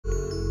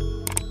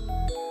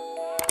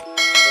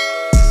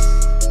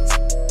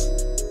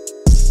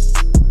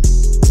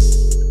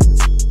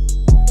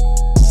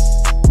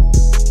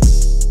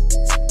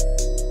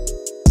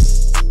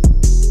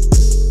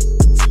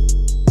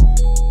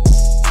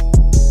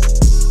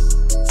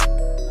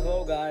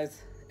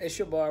It's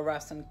your boy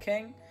Rafton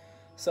King.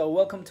 So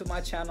welcome to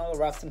my channel,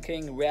 Rafton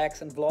King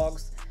Reacts and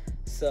Vlogs.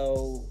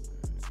 So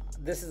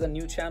this is a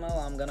new channel.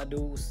 I'm gonna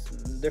do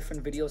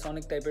different videos,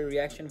 অনেক টাইপের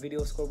reaction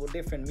videos করব,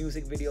 different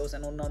music videos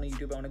and অন্যান্য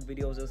YouTube অনেক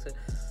videos আছে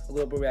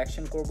ওগুলোর উপর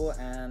reaction করব,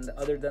 and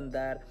other than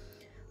that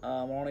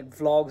অনেক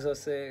vlogs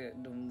আছে.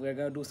 We're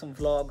gonna do some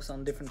vlogs on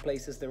different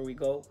places that we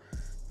go.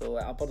 So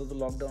আপাতত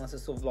লকডাউন আছে,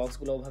 so vlogs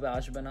গুলো ওভাবে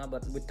আসবে না,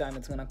 but with time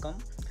it's gonna come.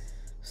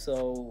 So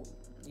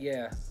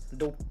yeah,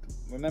 don't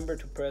remember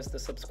to press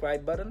the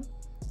subscribe button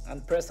and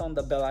press on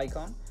the bell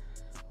icon.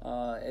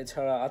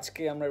 এছাড়া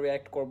আজকে আমরা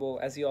react করব,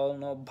 as you all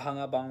know,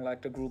 Bhanga Bangla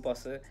একটা গ্রুপ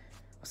আছে,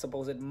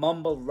 supposed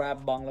mumble rap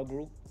Bangla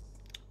group.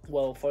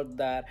 Well, for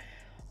that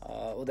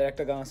ওদের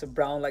একটা গান আছে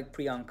Brown Like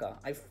Priyanka.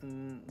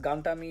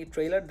 গানটা আমি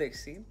ট্রেলার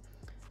দেখছি,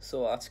 সো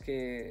আজকে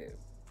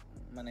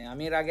মানে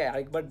আমি এর আগে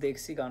আরেকবার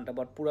দেখছি গানটা,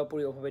 বাট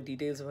পুরোপুরি ওভাবে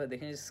ডিটেইলস ভাবে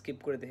দেখে স্কিপ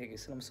করে দেখে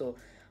গেছিলাম. সো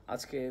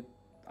আজকে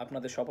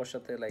আপনাদের সবার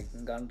সাথে লাইক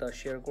গানটা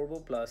শেয়ার করব,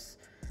 প্লাস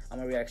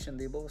আমার রিঅ্যাকশন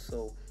দিব. সো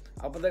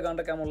আপনাদের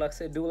গানটা কেমন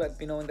লাগছে, do let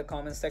me no in the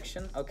comment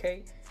section. Okay,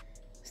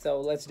 so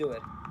let's do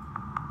it.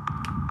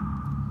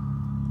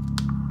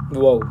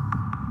 Wow,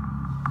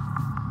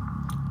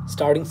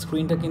 starting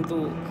স্ক্রিনটা কিন্তু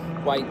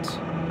quite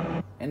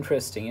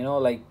interesting, you know,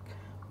 like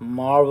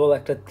Marvel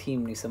একটা থিম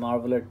নিছে,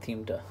 মার্ভেলের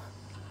থিমটা.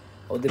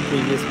 ওদের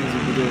প্রিভিয়াস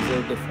মিউজিক ভিডিওসে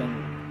ডিফারেন্ট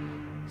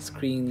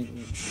স্ক্রিন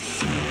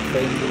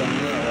ফ্রেমগুলো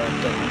নিয়ে ওরা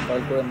একটা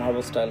কম্পাইল করে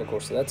মার্ভেল স্টাইলে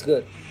করছে. That's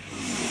good.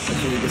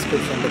 Actually,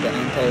 description to the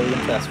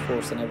anti-alien task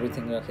force and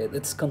everything, okay,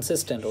 it's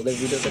consistent. ওদের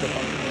ভিডিওতে একটা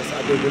কন্টিনিউয়াস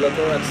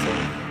আগেগুলোতেও রাখছে,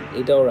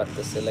 এটাও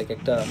রাখতেছে, লাইক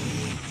একটা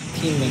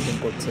থিম মেনটেন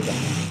করছে.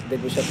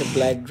 দেখবে সাথে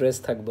ব্ল্যাক ড্রেস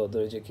থাকবে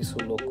ওদের, যে কিছু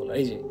লোকগুলো,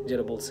 এই যে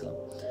যেটা বলছিলাম,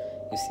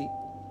 you C,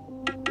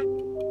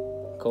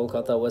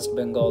 Kolkata, West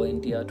Bengal,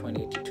 India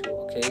 2082.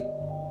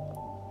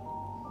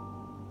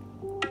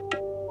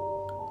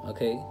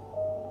 okay.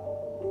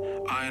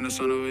 I ain't the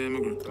son of an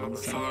immigrant.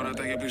 Fuck all that,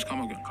 thank you, please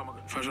come again.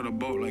 Fresh out the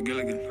boat like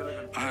Gilligan.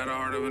 I had a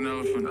heart of an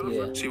elephant.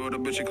 Yeah. See what a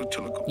bitch you could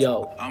tell her. Yo.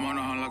 I'm on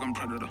a hunt like I'm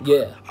Predator.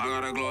 Yeah. I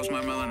gotta gloss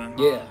my melanin.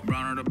 Yeah.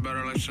 Browner the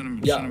better like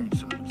cinnamon. Yeah.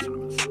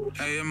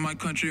 Hey, in my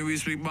country we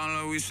speak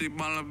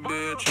Bangla,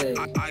 bitch. Hey.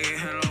 I get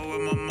hello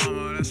with my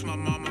mama, that's my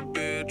mama,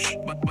 bitch.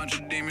 Bunch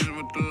of demons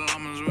with the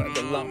llamas, with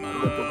the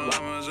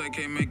llamas. They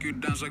can't make you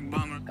dance like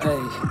Bangla.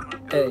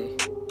 Hey.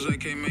 They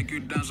can't make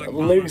you dance like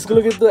lyrics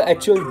look at the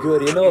actual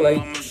good, you know,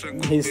 like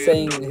he's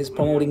saying, he's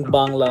promoting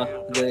Bangla,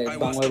 the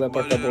Bangla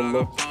ব্যাপারটা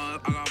বললো,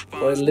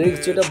 or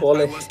lyrics যেটা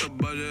বলে,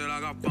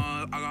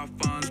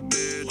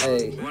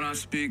 hey,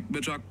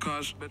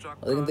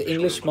 I think the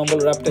English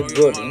mumble rapটা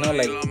good, you know,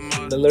 like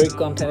the lyric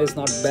content is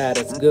not bad,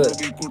 it's good,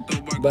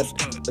 but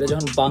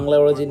যখন বাংলা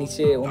ওরা যে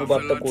নিচে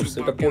অনুবাদটা করছে,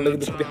 এটা পড়লে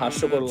কিন্তু খুবই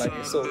হাস্যকর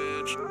লাগে. সো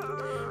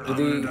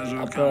যদি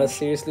আপনারা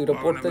সিরিয়াসলি এটা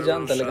পড়তে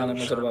যান তাহলে গানের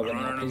মজাটা পাবেন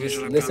না. আপনি just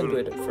listen to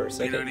it first,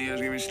 okay?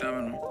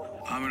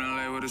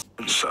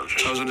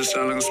 I was in the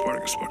sound like a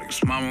Spartacus.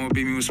 Mama would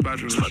beat me with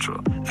spatula.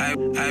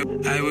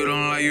 Hey, we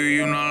don't like you,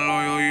 you not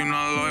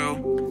loyal.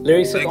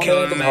 Lyrics are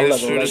kind of ভালো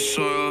লাগে, for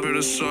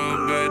the soil,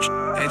 bitch.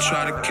 They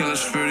try to kill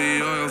us for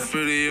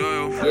the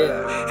oil. Yeah.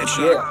 They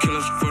try to kill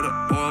us for the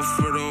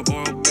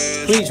oil,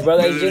 bitch. Preach,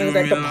 brother. এই জিনিসটা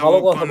একটা ভালো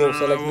কথা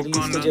বলছে, like Middle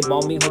East যে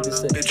bombing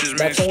হচ্ছে,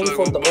 that's only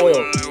for the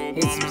oil.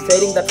 He's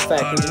stating that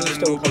fact. এই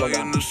জিনিসটা ভালো লাগে.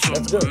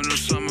 That's good.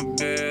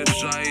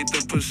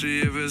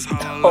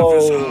 Oh,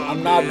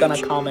 I'm not gonna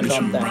comment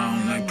on that.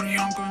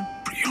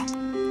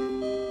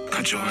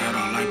 Cut your head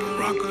out like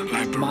Baraka,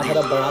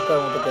 মাথাটা বারাকার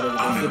মতো করে দিল.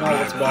 You know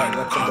what's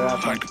Baraka?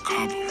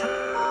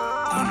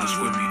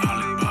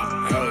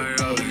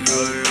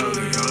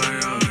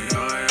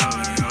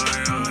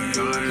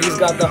 He's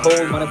got the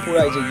whole মানে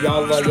পুরা এই যে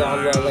yalla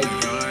like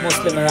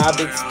Muslim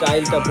Arabic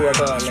style টা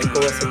পুরাটা like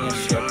chorus নিয়ে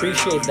আসছে.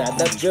 Appreciate that.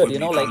 That's good, you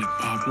know, like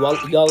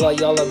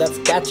yalla, that's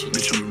catchy.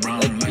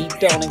 Like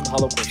beatটা অনেক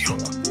ভালো করছে.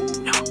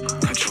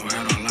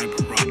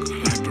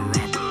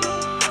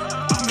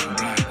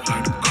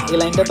 এই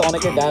লাইনটা তো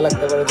অনেকে গায়ে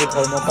লাগতে পারে যে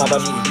ধর্ম কাবা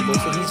নিয়ে কি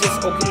বলছে.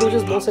 ও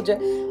জাস্ট বলছে যে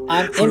I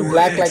am in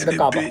black like the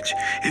Kaaba,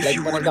 like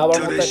মানে কাবার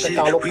মতো একটা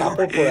কালো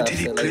কাপড় পরে আছে.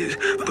 Like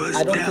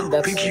I don't think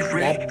that's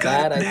that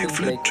bad. I think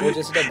like O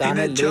just একটা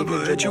গানের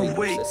লিরিকের জন্য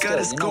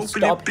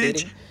stop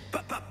dating.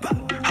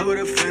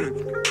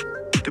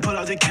 They pull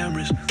out their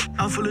cameras.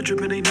 I'm full of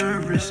drip and they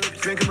nervous.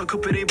 Drinking my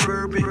cup of they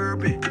bourbon.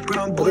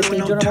 Brown boy with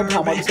no dirt.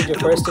 আমার কাছে যে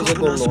first যে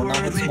বললো না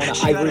হচ্ছে মানে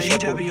আইভরি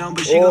শাপু,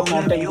 ও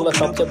কন্টেন্টগুলো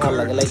সবচেয়ে ভালো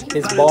লাগে. Like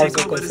his bars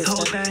are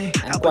consistent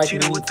and quite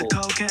meaningful.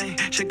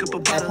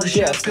 এখন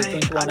যে আছে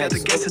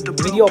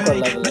 21 mediocre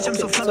level, okay,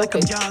 it's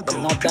okay, but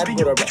not that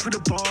good or bad.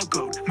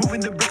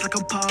 Moving the bricks like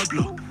I'm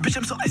Pablo. Bitch,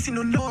 I'm so icy,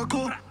 no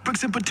narco.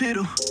 Bricks and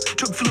potato.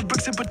 Truck full of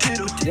bricks and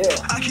potato.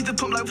 Yeah. I keep the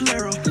pump like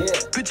Valero.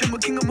 Yeah. Bitch, I'm a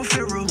king, I'm a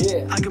pharaoh.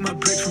 Yeah. I get my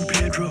bricks from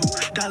Pedro.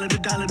 Dollar to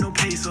dollar, no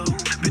peso.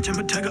 Bitch, I'm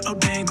a tiger, a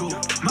bango.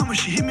 Mama,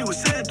 she hit me with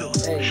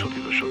sandals. Hey.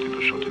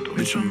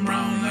 Bitch, I'm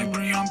brown like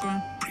Priyanka.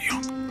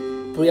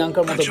 Priyanka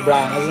mother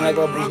brown, as in like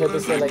what we have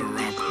to say, like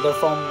they're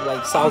from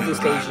like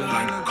Southeast Asian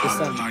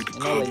descent, you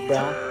know, like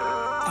brown.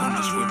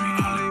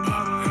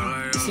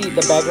 See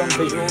the background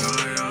visuals,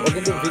 or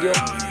the video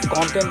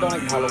content on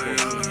like bhalo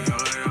korche.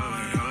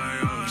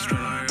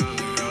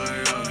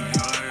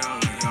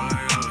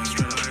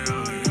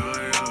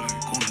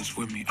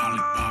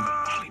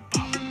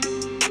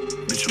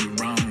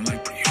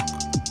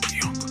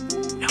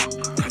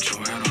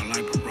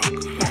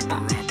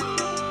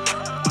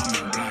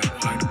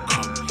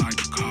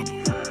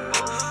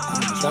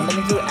 I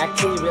think it's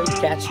actually really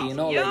catchy, you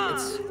know, like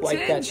it's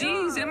quite catchy.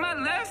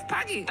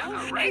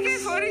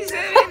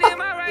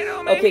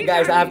 Okay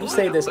guys, I have to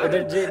say this,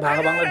 ওদের যে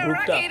ভাঙা বাংলা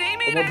গ্রুপটা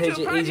ওর মধ্যে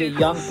যে এই যে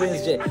young Prince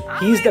যে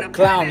he is the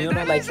clown, you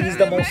know, like he's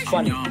the most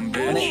funny.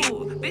 মানে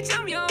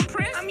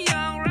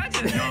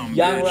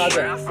young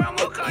Raja,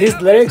 his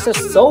lyrics are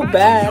so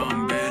bad,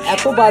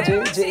 এত বাজে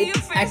যে it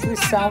actually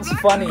sounds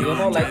funny, you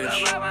know, like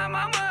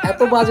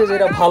এত বাজে যে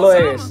এটা ভালো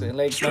হয়ে গেছে,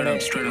 like মানে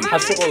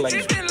হাস্যকর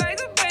লাগে.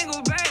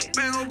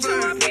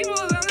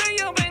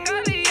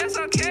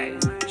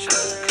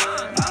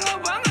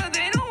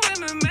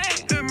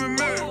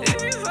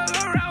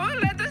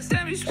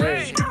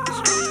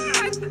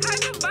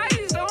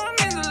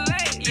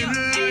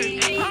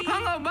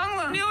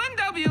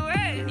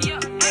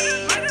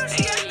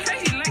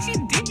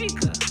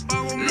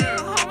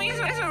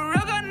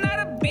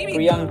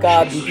 প্রিয়াঙ্কা,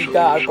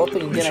 দীপিকা আর কত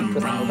ইন্ডিয়ান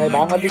অ্যাক্ট্রেস আছে ভাই,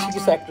 বাংলাদেশি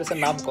কিছু অ্যাক্ট্রেসের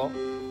নাম কও,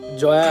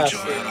 জয়া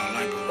আছে,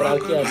 আর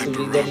কি আছে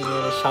ইদানিং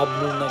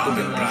শাবনুর নাকি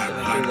দিন আছে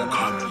নাকি জানো,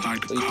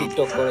 ওই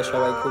টিকটক করে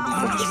সবাই খুবই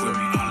করতেছে।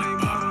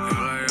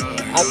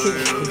 আর ঠিক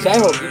যাই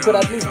হোক, you could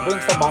at least bring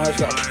some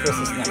Bangladeshi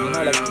actresses না, ইউ নো,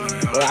 লাইক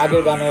ওর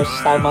আগের গানের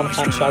সালমান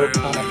খান, শাহরুখ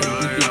খান, এখন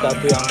দীপিকা,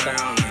 প্রিয়াঙ্কা,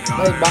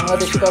 ভাই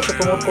বাংলাদেশি কাউকে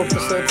প্রমোট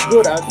করতেছে, ইটস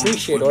গুড, আই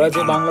অ্যাপ্রিশিয়েট। ওরা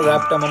যে বাংলা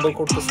র্যাপটা মন্ডল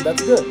করতেছে,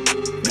 দ্যাটস গুড,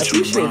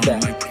 অ্যাপ্রিশিয়েট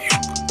দ্যাট।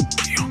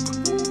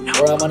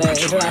 ওরা মানে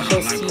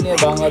ইন্টারন্যাশনাল সিনে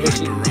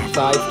বাংলাদেশি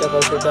সাইডটা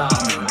সেটা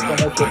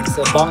প্রমোট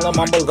করতেছে। বাংলা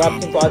মাম্বল র্যাপ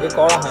কিন্তু আগে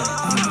করা হয় না।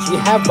 We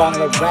have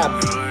Bangla rap,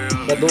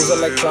 but those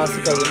are like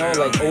classical, you know,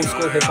 like old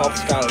school hip hop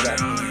style rap.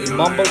 In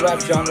mumble rap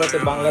genre te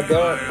Bangla,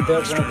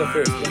 they're one of the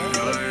first, you know,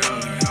 like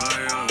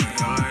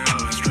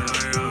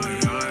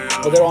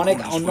ওদের অনেক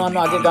অন্যান্য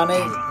আগে গানে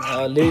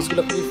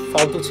লিরিক্সগুলো খুবই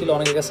ফালতু ছিল,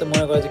 অনেকের কাছে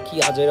মনে করে যে কি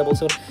আজেরা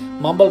বলছে।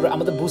 মাম্বল র্যাপ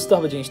আমাদের বুঝতে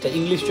হবে জিনিসটা,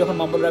 ইংলিশ যখন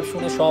মাম্বল র্যাপ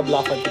শুনে সব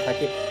লাফাতে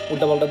থাকে,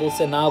 উল্টাপাল্টা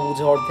বলছে না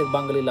বুঝে অর্ধেক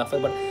বাঙালি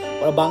লাফায়, বাট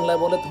ওরা বাংলায়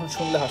বলে তখন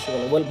শুনলে হাসি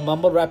বলে। ওয়েল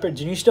মাম্বল র্যাপের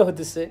জিনিসটা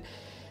হতেছে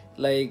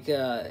লাইক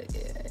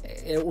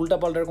এর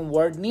উল্টাপাল্টা এরকম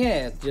ওয়ার্ড নিয়ে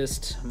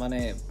জাস্ট মানে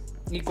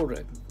ই করে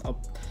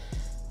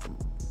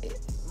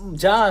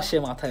যা আসে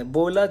মাথায়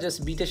বইলা জাস্ট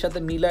বিটের সাথে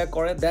মিলায়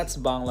করে, দ্যাটস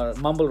বাংলার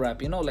মাম্বল rap,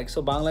 you know, like so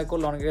বাংলায়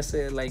করলে অনেকের কাছে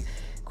লাইক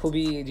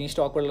খুবই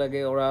জিনিসটা অকওয়ার্ড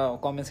লাগে, ওরা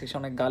কমেন্ট সেকশনে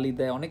অনেক গালি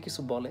দেয়, অনেক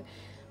কিছু বলে।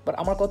 বাট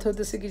আমার কথা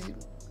হইতেছে কি,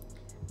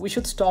 উই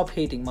শুড স্টপ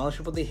হেটিং,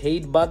 মানুষের প্রতি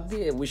হেট বাদ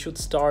দিয়ে we should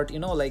start, you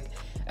know, like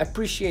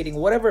appreciating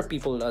what ever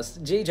people does.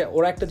 যেই যা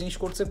ওরা একটা জিনিস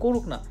করছে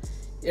করুক না,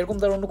 এরকম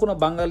তার অন্য কোনো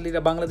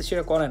বাঙালিরা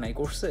বাংলাদেশিরা করে নাই,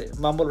 করছে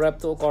মাম্বল র্যাপ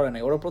তো করে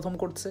নাই, ওরা প্রথম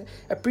করছে,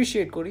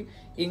 অ্যাপ্রিসিয়েট করি।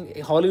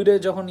 হলিউডে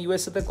যখন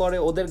ইউএসএতে করে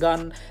ওদের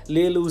গান,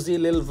 লিল উজি,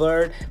 লিল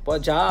ভার্ড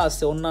যা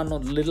আছে, অন্যান্য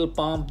লিটল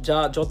পাম্প যা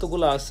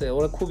যতগুলো আছে,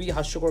 ওরা খুবই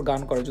হাস্যকর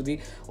গান করে। যদি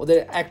ওদের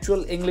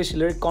অ্যাকচুয়াল ইংলিশ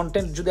লিরিক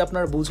কন্টেন্ট যদি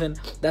আপনারা বুঝেন,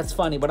 দ্যাটস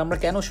ফানি, বাট আমরা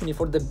কেন শুনি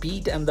for the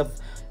bit and the,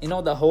 you know,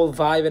 the whole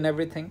vibe and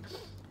everything.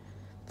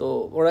 তো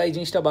ওরা এই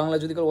জিনিসটা বাংলা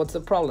যদি করে, হোয়াটস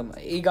দ্য প্রবলেম?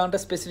 এই গানটা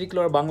স্পেসিফিকলি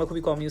ওরা বাংলা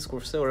খুবই কম ইউজ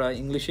করছে, ওরা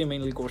ইংলিশে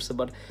মেইনলি করছে,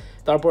 বাট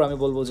তারপর আমি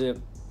বলবো যে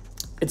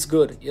it's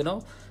good, you know.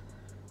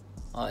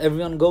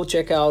 Everyone go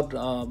check out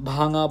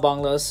Bhanga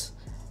Bangla's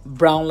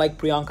Brown Like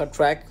Priyanka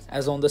track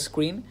as on the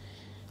screen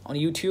on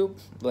YouTube.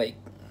 Like,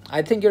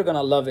 I think you're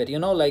gonna love it, you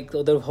know, like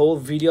the whole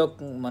video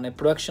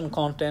production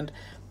content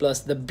plus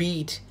the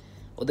beat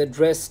or the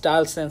dress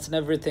style sense and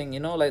everything,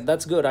 you know, like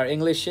that's good. Our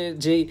English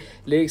যে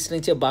lyrics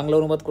নিচে বাংলা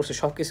অনুবাদ করছে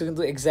সব কিছু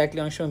কিন্তু exactly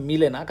অনেক সময়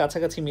মিলে না,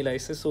 কাছাকাছি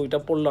মিলাইছে, সো এটা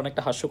পড়লে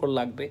অনেকটা হাস্যকর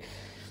লাগবে।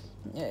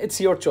 It's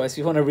your choice,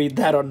 you want to read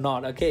that or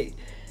not, okay?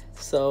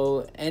 So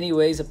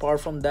anyways, apart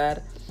from that,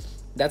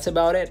 that's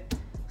about it.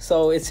 So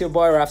it's your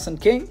boy Rapson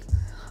King.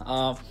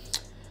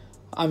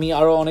 আমি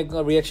আরও অনেক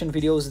রিয়াকশন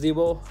ভিডিওস দিব,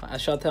 আর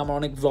সাথে আমার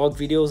অনেক ব্লগ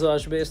ভিডিওসও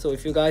আসবে। So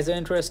if you guys are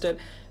interested,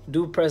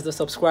 do press the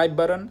subscribe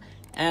button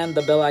and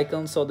the bell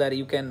icon so that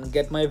you can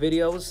get my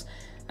videos.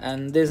 And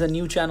there's a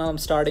new channel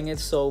I'm starting it,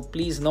 so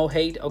please no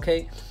hate, okay?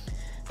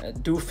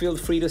 Do feel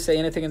free to say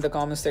anything in the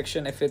comment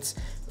section. If it's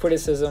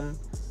criticism,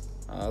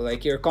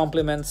 like your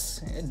compliments,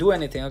 do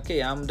anything, okay?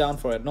 I'm down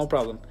for it, no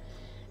problem.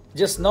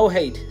 Just no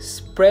hate.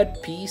 Spread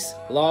peace,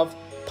 love,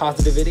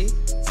 positivity.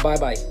 Bye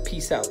bye,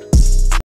 peace out.